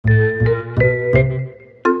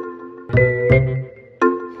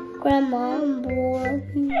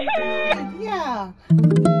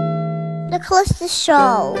close to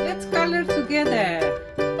show. Let's color together.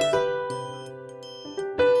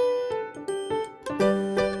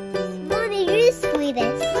 Mommy, you're the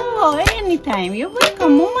sweetest. Oh, anytime. You're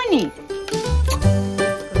welcome, Mommy.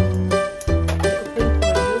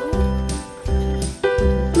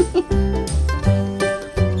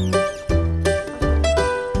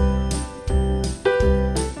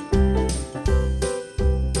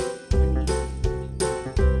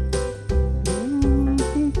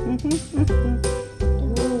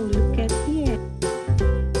 Oh, look at here.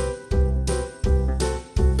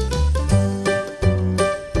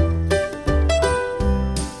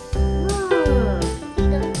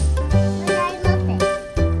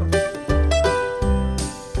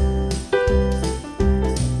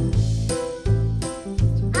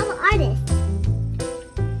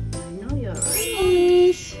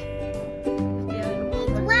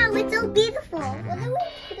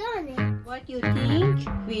 What you think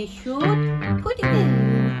we should put it in?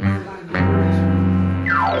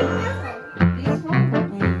 This one?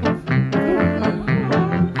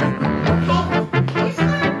 This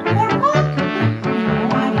one? Purple? No,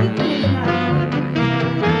 I think it's not.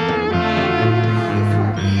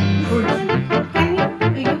 Can you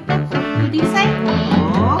put to this side?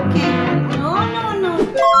 Okay. No.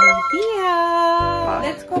 Dear.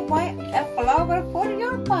 Let's go buy a flower for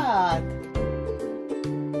your pot.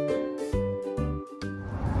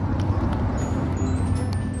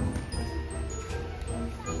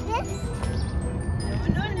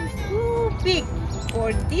 Big for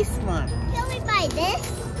this one. Can we buy this?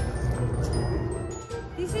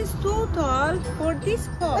 This is too tall for this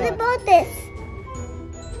pot. What about this?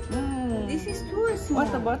 This is too small.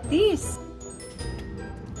 What about this?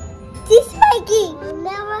 This Mikey. We'll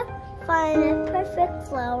never find a perfect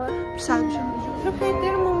flower. Look right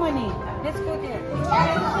there, Mommy. Let's go there.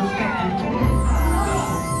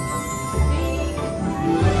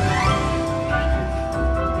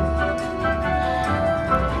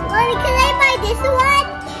 Mommy, can I buy this one?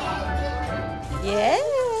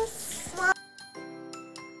 Yes.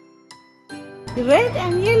 Red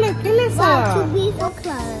and yellow, Kalissa. Wow, two beautiful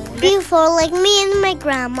colors. Beautiful, like me and my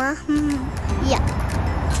grandma. Yeah.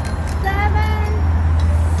 7.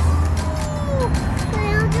 Ooh, a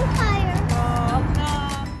little bit higher.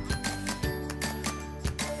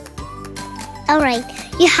 Alright,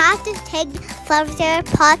 you have to take the flower to your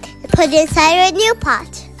pot and put it inside your new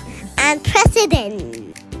pot and press it in.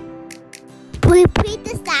 Repeat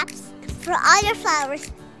the steps for all your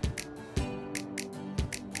flowers.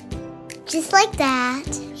 Just like that,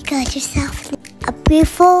 you got yourself a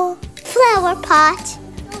beautiful flower pot.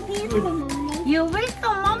 So beautiful, Mommy. You're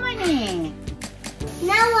welcome, Mommy.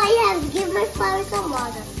 Now I have to give my flowers some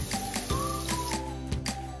water.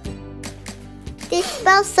 This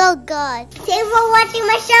smells so good. Thanks for watching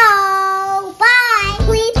my show.